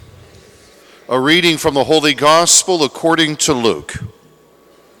A reading from the Holy Gospel according to Luke.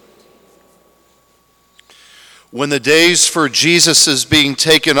 When the days for Jesus' being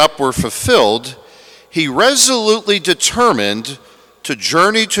taken up were fulfilled, he resolutely determined to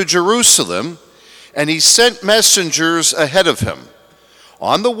journey to Jerusalem, and he sent messengers ahead of him.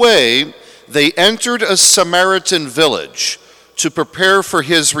 On the way, they entered a Samaritan village to prepare for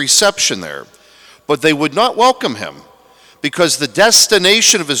his reception there, but they would not welcome him, because the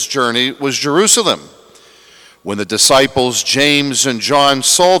destination of his journey was Jerusalem. When the disciples James and John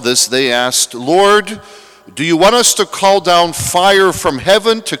saw this, they asked, "Lord, do you want us to call down fire from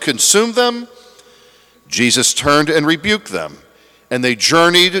heaven to consume them?" Jesus turned and rebuked them, and they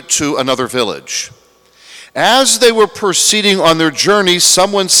journeyed to another village. As they were proceeding on their journey,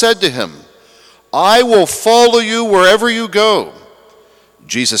 someone said to him, "I will follow you wherever you go."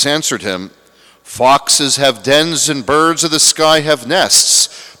 Jesus answered him, "Foxes have dens and birds of the sky have nests,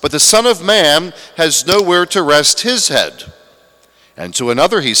 but the Son of Man has nowhere to rest his head." And to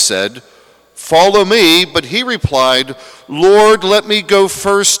another he said, "Follow me." But he replied, "Lord, let me go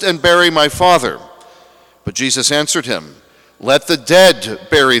first and bury my father." But Jesus answered him, "Let the dead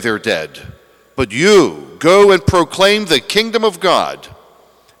bury their dead, but you go and proclaim the kingdom of God."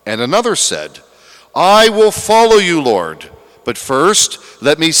 And another said, "I will follow you, Lord, but first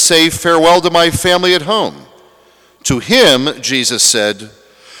let me say farewell to my family at home." To him Jesus said,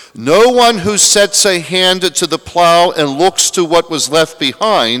 "No one who sets a hand to the plow and looks to what was left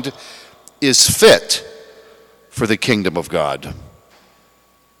behind is fit for the kingdom of God."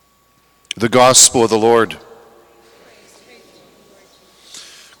 The Gospel of the Lord.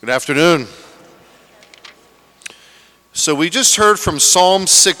 Good afternoon. So we just heard from Psalm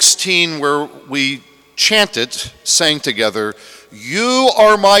 16 where we chanted, sang together, "You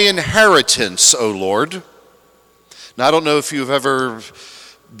are my inheritance, O Lord." Now, I don't know if you've ever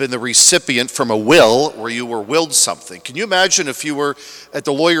been the recipient from a will where you were willed something. Can you imagine if you were at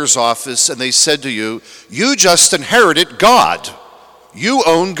the lawyer's office and they said to you, "You just inherited God. You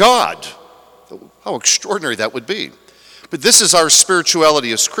own God." How extraordinary that would be. But this is our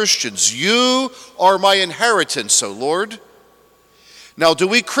spirituality as Christians. You are my inheritance, O Lord. Now, do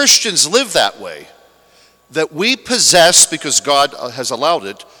we Christians live that way? That we possess, because God has allowed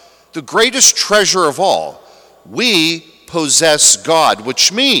it, the greatest treasure of all. We possess God,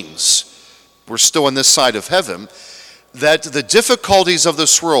 which means, we're still on this side of heaven, that the difficulties of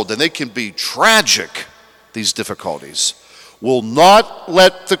this world, and they can be tragic, these difficulties, will not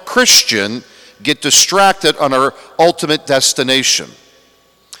let the Christian get distracted on our ultimate destination.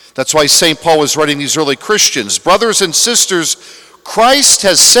 That's why St. Paul was writing these early Christians, "Brothers and sisters, Christ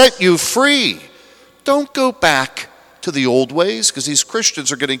has set you free. Don't go back to the old ways," because these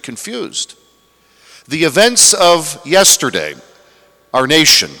Christians are getting confused. The events of yesterday, our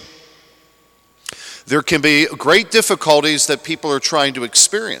nation, there can be great difficulties that people are trying to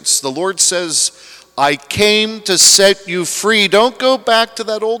experience. The Lord says, "I came to set you free. Don't go back to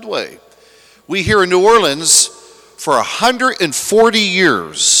that old way." We here in New Orleans, for 140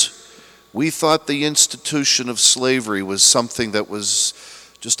 years, we thought the institution of slavery was something that was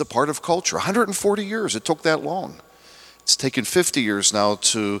just a part of culture. 140 years, it took that long. It's taken 50 years now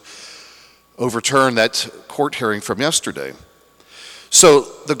to overturn that court hearing from yesterday. So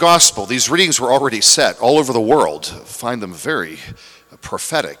the gospel, these readings were already set all over the world. I find them very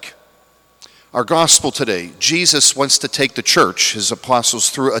prophetic. Our gospel today, Jesus wants to take the church, his apostles,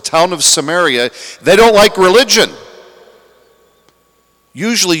 through a town of Samaria. They don't like religion.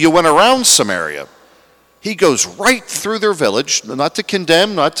 Usually you went around Samaria. He goes right through their village, not to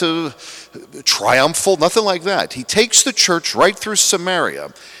condemn, not to triumphal, nothing like that. He takes the church right through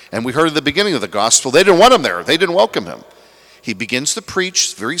Samaria. And we heard at the beginning of the gospel, they didn't want him there. They didn't welcome him. He begins to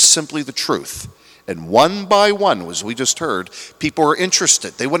preach very simply the truth. And one by one, as we just heard, people are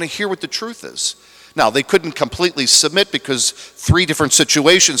interested. They want to hear what the truth is. Now, they couldn't completely submit because 3 different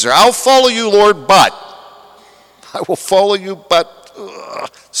situations there. "I'll follow you, Lord, but." "I will follow you, but,"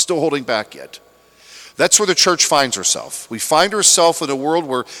 still holding back yet. That's where the church finds herself. We find ourselves in a world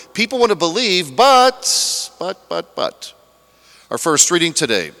where people want to believe, but. Our first reading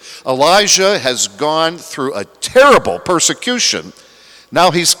today. Elijah has gone through a terrible persecution.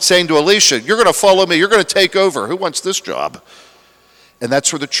 Now he's saying to Elisha, "You're going to follow me. You're going to take over. Who wants this job?" And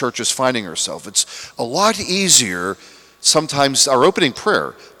that's where the church is finding herself. It's a lot easier, sometimes our opening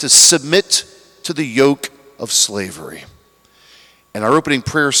prayer, to submit to the yoke of slavery. And our opening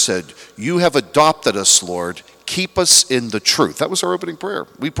prayer said, "You have adopted us, Lord. Keep us in the truth." That was our opening prayer.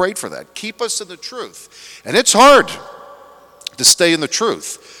 We prayed for that. Keep us in the truth. And it's hard to stay in the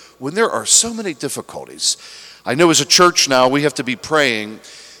truth when there are so many difficulties. I know as a church now we have to be praying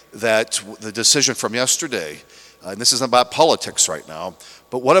that the decision from yesterday, and this isn't about politics right now,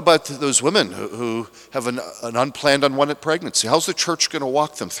 but what about those women who have an unplanned, unwanted pregnancy? How's the church going to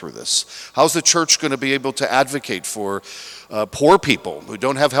walk them through this? How's the church going to be able to advocate for poor people who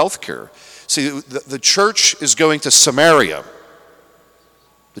don't have health care? See, the church is going to Samaria.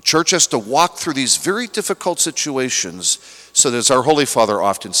 The church has to walk through these very difficult situations so that, as our Holy Father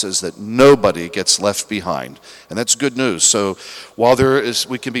often says, that nobody gets left behind. And that's good news. So while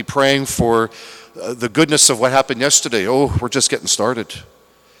we can be praying for the goodness of what happened yesterday, we're just getting started.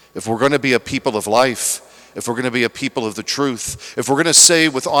 If we're going to be a people of life, if we're going to be a people of the truth, if we're going to say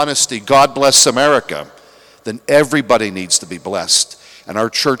with honesty, God bless America, then everybody needs to be blessed. And our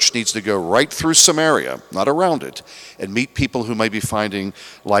church needs to go right through Samaria, not around it, and meet people who may be finding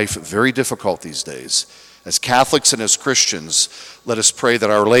life very difficult these days. As Catholics and as Christians, let us pray that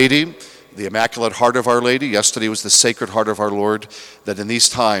Our Lady, the Immaculate Heart of Our Lady, yesterday was the Sacred Heart of our Lord, that in these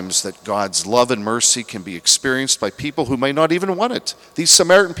times that God's love and mercy can be experienced by people who may not even want it. These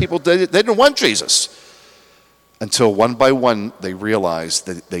Samaritan people, they didn't want Jesus until one by one they realized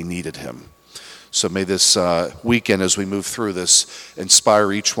that they needed him. So may this weekend, as we move through this,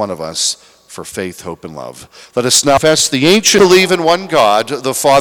 inspire each one of us for faith, hope, and love. Let us now confess the ancient believe in one God, the Father,